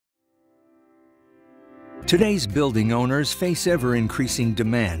Today's building owners face ever-increasing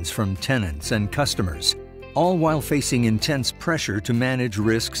demands from tenants and customers, all while facing intense pressure to manage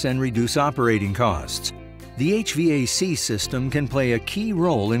risks and reduce operating costs. The HVAC system can play a key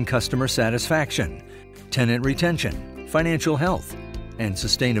role in customer satisfaction, tenant retention, financial health, and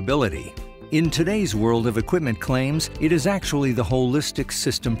sustainability. In today's world of equipment claims, it is actually the holistic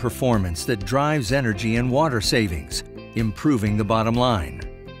system performance that drives energy and water savings, improving the bottom line.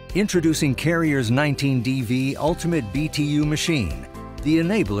 Introducing Carrier's 19DV Ultimate BTU machine, the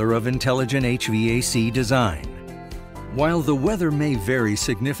enabler of intelligent HVAC design. While the weather may vary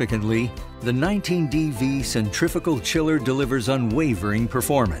significantly, the 19DV Centrifugal chiller delivers unwavering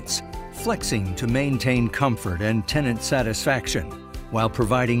performance, flexing to maintain comfort and tenant satisfaction, while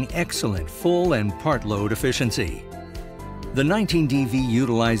providing excellent full and part load efficiency. The 19DV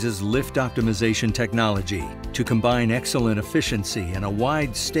utilizes lift optimization technology to combine excellent efficiency and a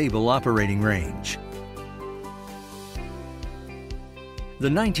wide, stable operating range. The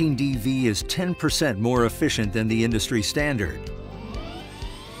 19DV is 10% more efficient than the industry standard.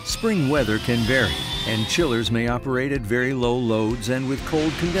 Spring weather can vary, and chillers may operate at very low loads and with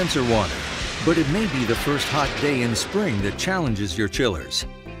cold condenser water. But it may be the first hot day in spring that challenges your chillers.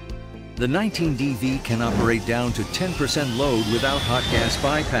 The 19DV can operate down to 10% load without hot gas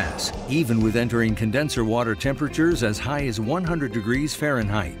bypass, even with entering condenser water temperatures as high as 100 degrees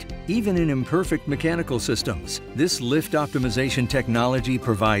Fahrenheit. Even in imperfect mechanical systems, this lift optimization technology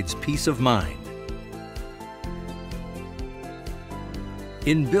provides peace of mind.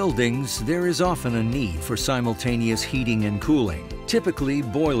 In buildings, there is often a need for simultaneous heating and cooling. Typically,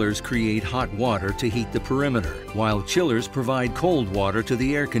 boilers create hot water to heat the perimeter, while chillers provide cold water to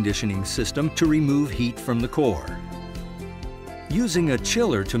the air conditioning system to remove heat from the core. Using a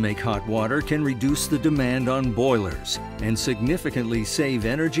chiller to make hot water can reduce the demand on boilers and significantly save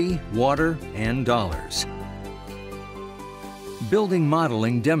energy, water, and dollars. Building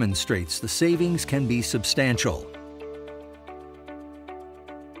modeling demonstrates the savings can be substantial.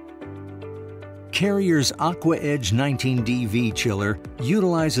 Carrier's AquaEdge 19DV chiller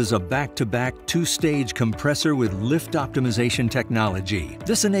utilizes a back-to-back two-stage compressor with lift optimization technology.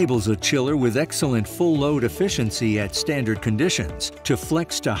 This enables a chiller with excellent full load efficiency at standard conditions to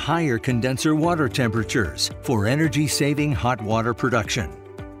flex to higher condenser water temperatures for energy-saving hot water production.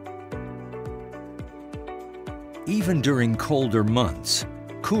 Even during colder months,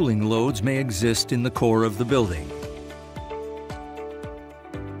 cooling loads may exist in the core of the building.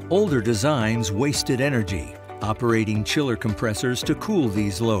 Older designs wasted energy, operating chiller compressors to cool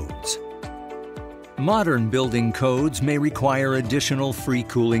these loads. Modern building codes may require additional free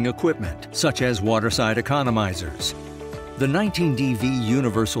cooling equipment, such as waterside economizers. The 19DV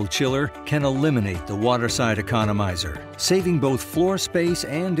Universal Chiller can eliminate the waterside economizer, saving both floor space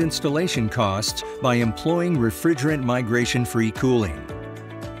and installation costs by employing refrigerant migration-free cooling.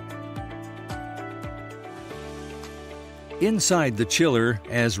 Inside the chiller,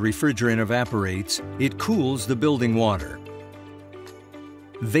 as refrigerant evaporates, it cools the building water.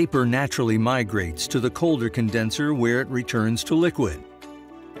 Vapor naturally migrates to the colder condenser where it returns to liquid.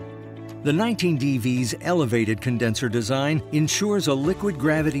 The 19DV's elevated condenser design ensures a liquid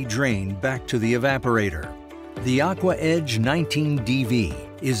gravity drain back to the evaporator. The AquaEdge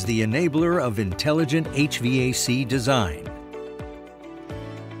 19DV is the enabler of intelligent HVAC design.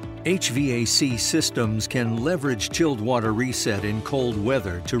 HVAC systems can leverage chilled water reset in cold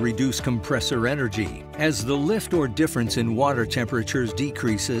weather to reduce compressor energy. As the lift or difference in water temperatures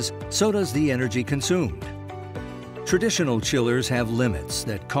decreases, so does the energy consumed. Traditional chillers have limits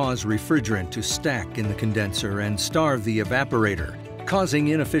that cause refrigerant to stack in the condenser and starve the evaporator, causing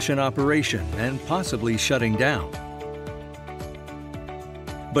inefficient operation and possibly shutting down.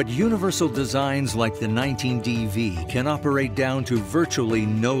 But universal designs like the 19DV can operate down to virtually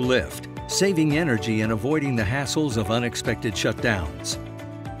no lift, saving energy and avoiding the hassles of unexpected shutdowns.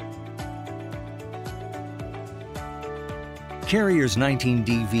 Carrier's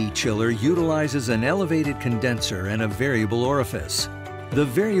 19DV chiller utilizes an elevated condenser and a variable orifice. The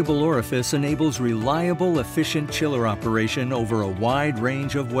variable orifice enables reliable, efficient chiller operation over a wide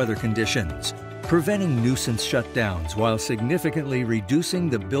range of weather conditions, preventing nuisance shutdowns while significantly reducing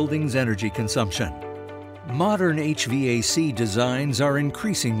the building's energy consumption. Modern HVAC designs are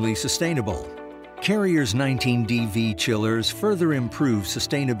increasingly sustainable. Carrier's 19DV chillers further improve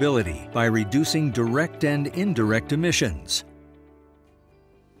sustainability by reducing direct and indirect emissions.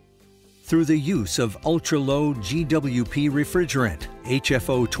 Through the use of ultra-low GWP refrigerant,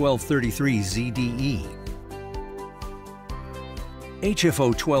 HFO 1233ZDE.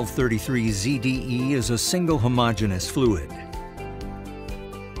 HFO 1233ZDE is a single homogeneous fluid.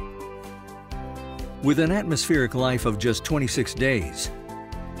 With an atmospheric life of just 26 days,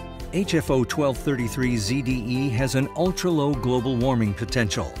 HFO 1233 ZDE has an ultra-low global warming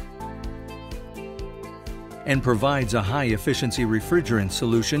potential and provides a high-efficiency refrigerant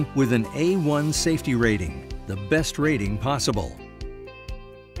solution with an A1 safety rating, the best rating possible.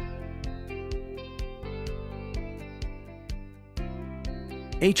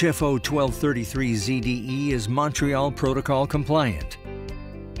 HFO 1233 ZDE is Montreal Protocol compliant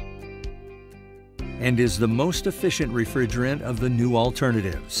and is the most efficient refrigerant of the new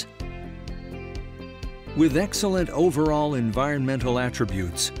alternatives. With excellent overall environmental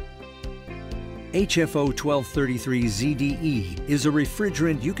attributes, HFO 1233 ZDE is a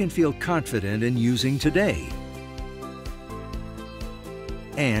refrigerant you can feel confident in using today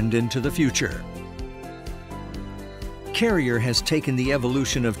and into the future. Carrier has taken the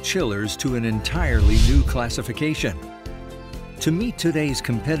evolution of chillers to an entirely new classification. To meet today's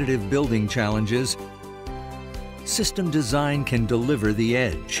competitive building challenges, system design can deliver the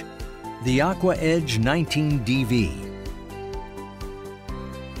edge. The AquaEdge 19DV.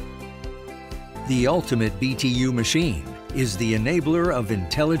 The ultimate BTU machine is the enabler of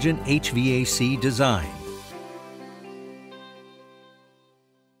intelligent HVAC design.